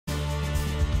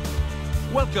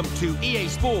Welcome to EA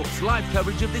Sports live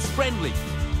coverage of this friendly.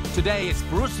 Today it's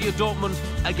Borussia Dortmund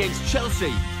against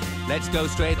Chelsea. Let's go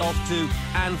straight off to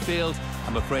Anfield.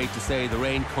 I'm afraid to say the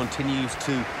rain continues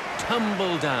to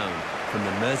tumble down from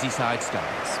the Merseyside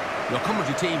skies. Your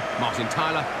commentary team, Martin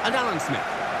Tyler and Alan Smith.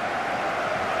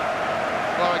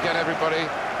 Hello again, everybody.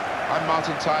 I'm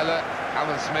Martin Tyler.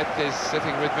 Alan Smith is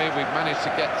sitting with me. We've managed to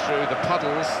get through the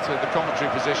puddles to the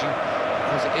commentary position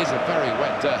because it is a very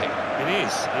wet day. It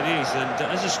is, and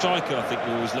as a striker I think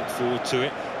you always look forward to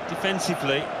it.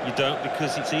 Defensively you don't,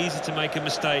 because it's easy to make a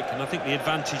mistake, and I think the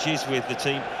advantage is with the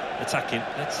team attacking.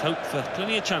 Let's hope for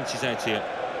plenty of chances out here.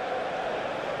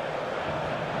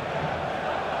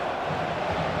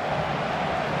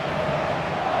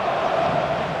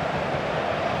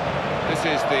 This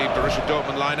is the Borussia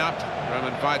Dortmund lineup.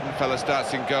 Roman Weidenfeller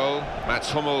starts in goal. Mats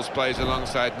Hummels plays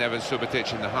alongside Neven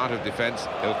Subotic in the heart of defence.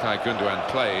 İlkay Gündoğan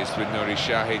plays with Nuri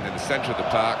Sahin in the centre of the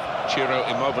park. Ciro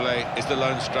Immobile is the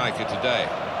lone striker today.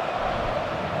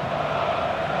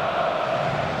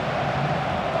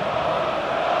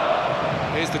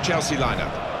 Here's the Chelsea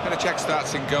lineup. Penacek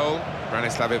starts in goal.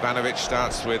 Branislav Ivanovic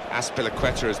starts with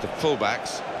Azpilicueta as the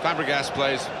fullbacks. Fabregas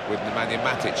plays with Nemanja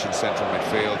Matic in central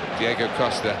midfield. Diego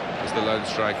Costa is the lone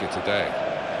striker today.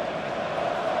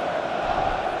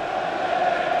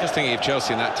 Just thinking of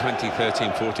Chelsea in that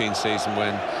 2013-14 season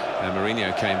when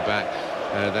Mourinho came back.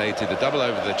 They did a double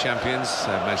over the champions,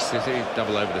 Manchester City,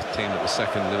 double over the team that was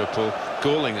second, Liverpool.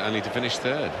 Galling only to finish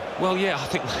third. Well, yeah, I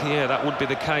think that would be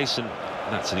the case, and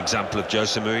that's an example of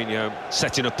Jose Mourinho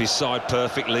setting up his side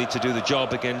perfectly to do the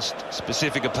job against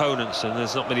specific opponents, and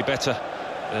there's not many better.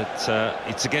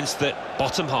 It's against the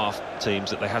bottom half teams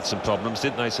that they had some problems,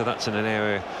 didn't they? So that's in an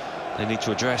area they need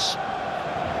to address.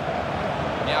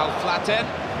 Njal Flaten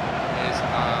is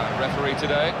our referee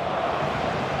today.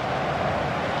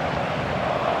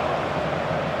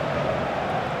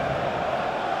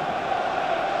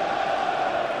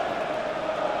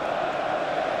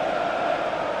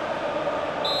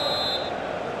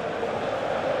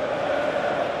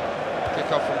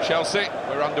 Kick-off from Chelsea,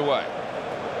 we're underway.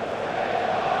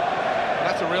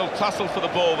 That's a real tussle for the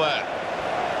ball there.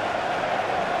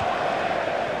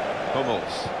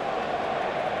 Hummels.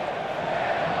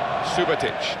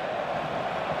 Subotic.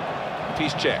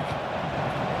 Piszczek.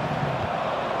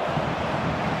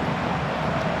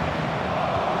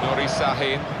 Nuri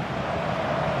Sahin.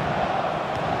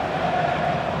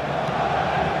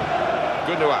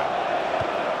 Gündoğan.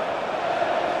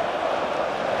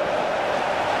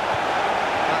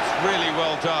 That's really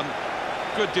well done.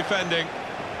 Good defending.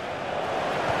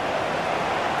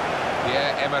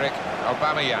 Pierre-Emerick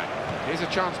Aubameyang. Here's a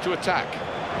chance to attack.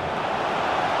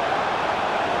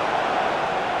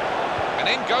 And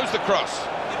in goes the cross.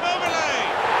 Immobile!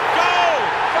 Goal!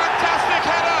 Fantastic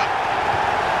header!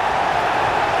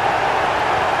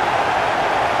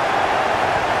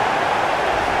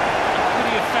 Could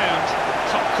he have found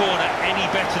top corner any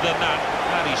better than that?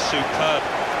 That is superb.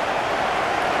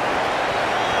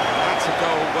 That's a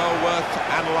goal well worth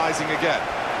analysing again.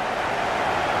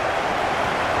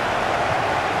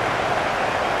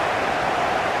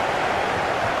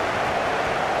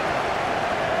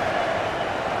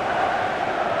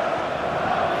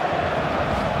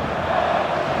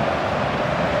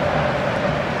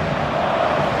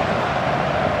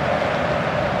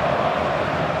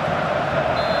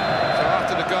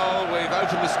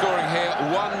 The scoring here,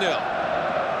 1-0.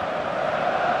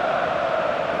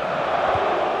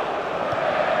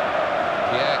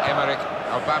 Pierre-Emerick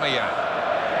Aubameyang.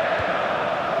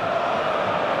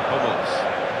 Hummels.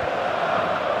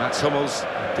 Mats Hummels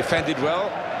defended well,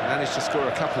 managed to score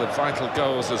a couple of vital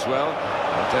goals as well,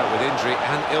 and dealt with injury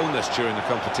and illness during the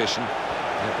competition.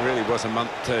 It really was a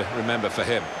month to remember for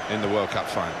him in the World Cup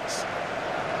finals.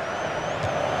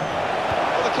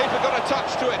 Well, the keeper got a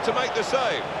touch to it to make the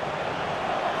save.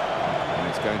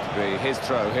 It's going to be his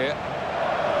throw here.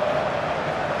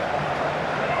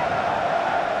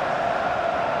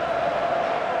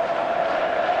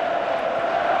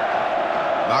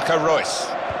 Marco Reus.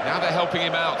 Now they're helping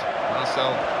him out.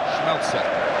 Marcel Schmelzer.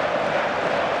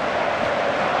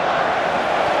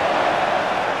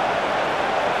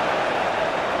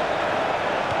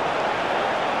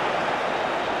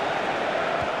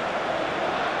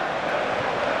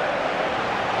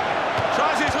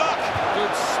 Tries his luck.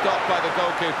 Good stop by the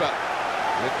goalkeeper.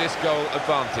 With this goal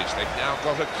advantage, they've now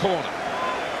got a corner.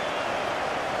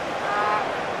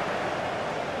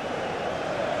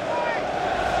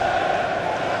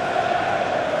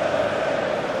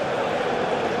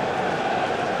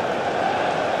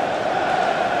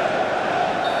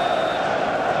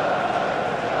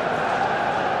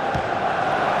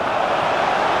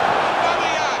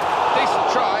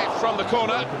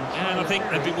 corner. And I think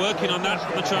they've been working on that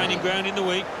on the training ground in the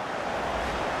week.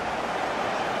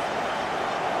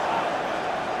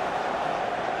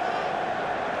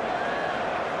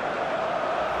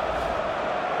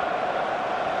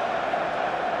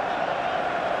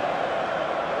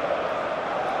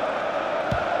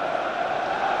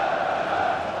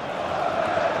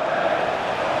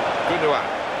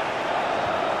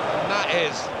 And that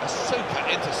is a super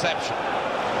interception.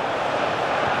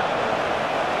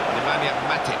 Nemanja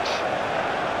Matic.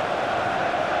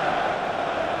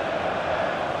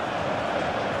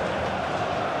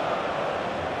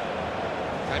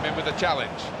 Came in with a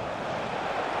challenge.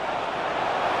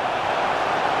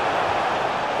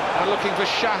 And looking for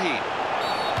Shahi.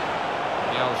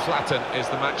 Niall Flatton is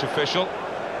the match official,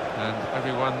 and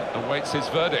everyone awaits his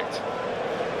verdict.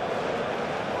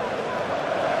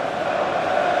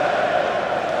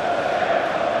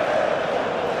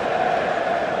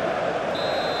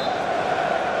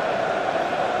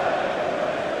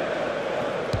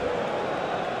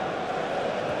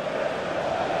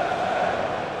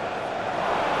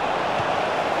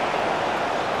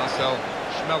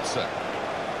 Schmelzer.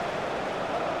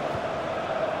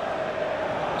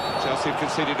 Chelsea have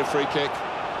conceded a free kick.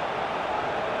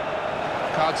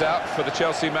 Cards out for the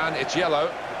Chelsea man, it's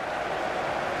yellow.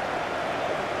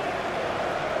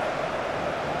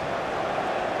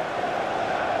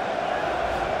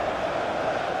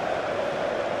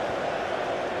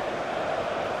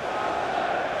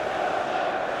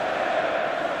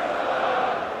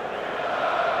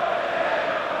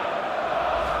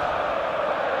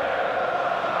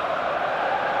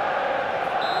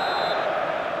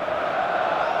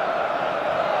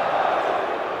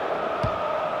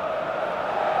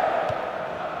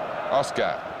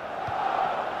 Oscar.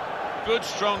 Good,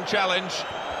 strong challenge.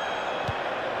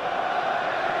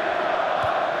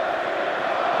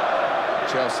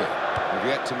 Chelsea have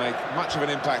yet to make much of an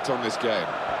impact on this game.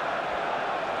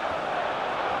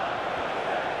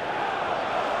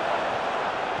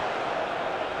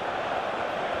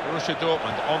 Borussia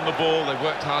Dortmund on the ball, they've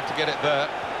worked hard to get it there.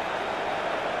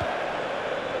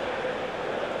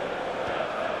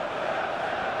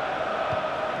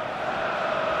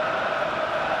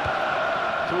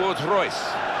 Towards Royce.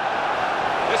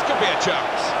 This could be a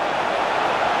chance.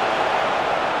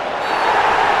 Oh,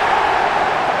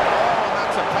 and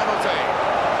that's a penalty.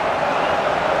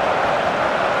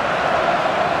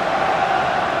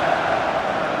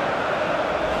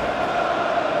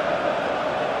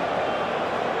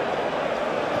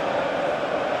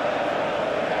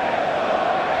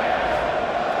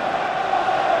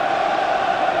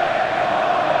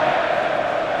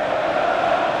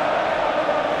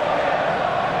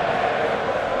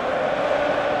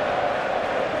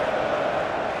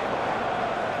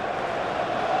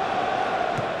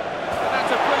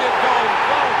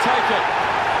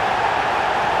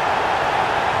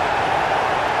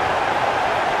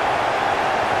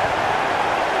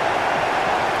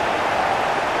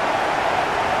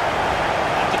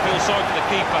 Sorry for the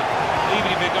keeper.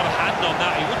 Even if he'd got a hand on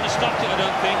that, he wouldn't have stopped it, I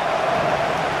don't think.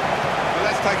 Well,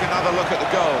 let's take another look at the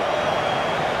goal.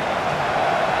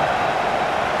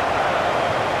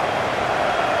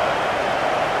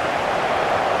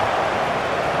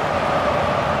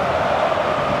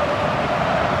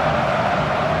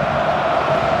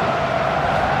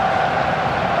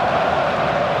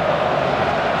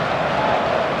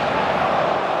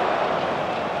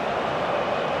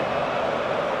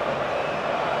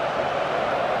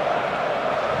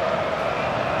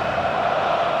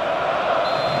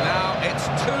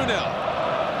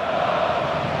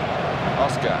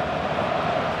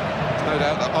 No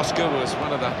doubt that Oscar was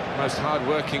one of the most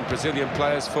hard-working Brazilian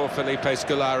players for Felipe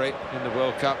Scolari in the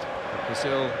World Cup.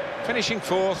 Brazil finishing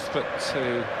fourth, but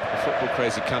to a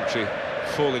football-crazy country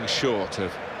falling short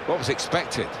of what was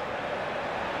expected.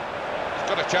 He's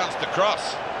got a chance to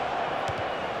cross.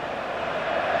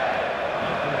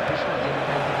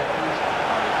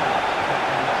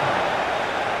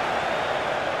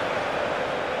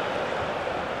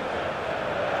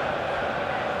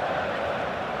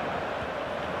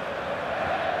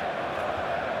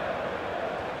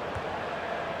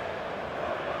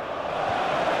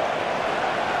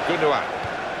 Gundogan.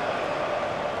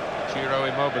 Ciro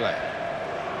Immobile.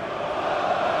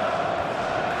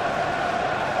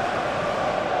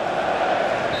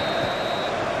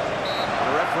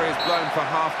 The referee is blown for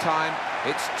half-time.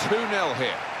 It's 2-0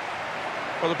 here.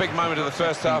 Well, the big moment of the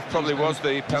first half probably was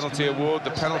the penalty award,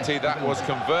 the penalty that was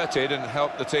converted and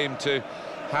helped the team to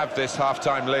have this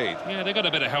half-time lead. Yeah, they got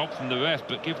a bit of help from the ref,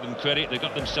 but give them credit, they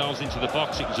got themselves into the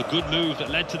box. It was a good move that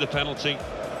led to the penalty.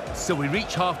 So we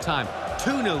reach half-time.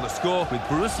 2-0 the score, with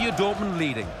Borussia Dortmund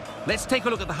leading. Let's take a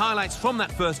look at the highlights from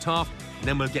that first half, and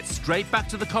then we'll get straight back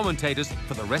to the commentators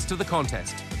for the rest of the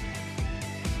contest.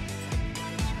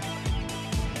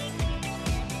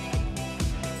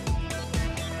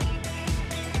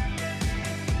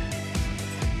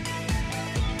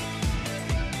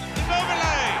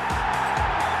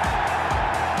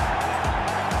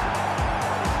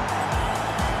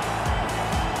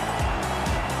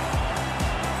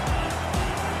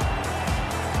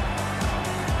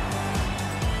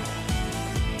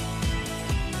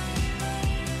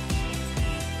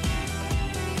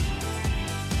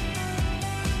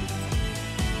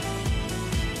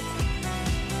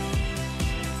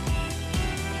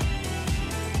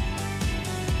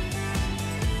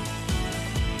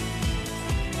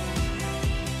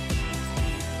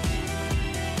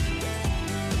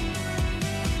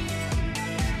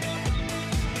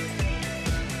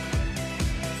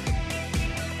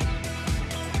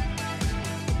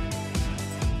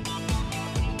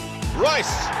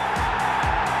 Rice.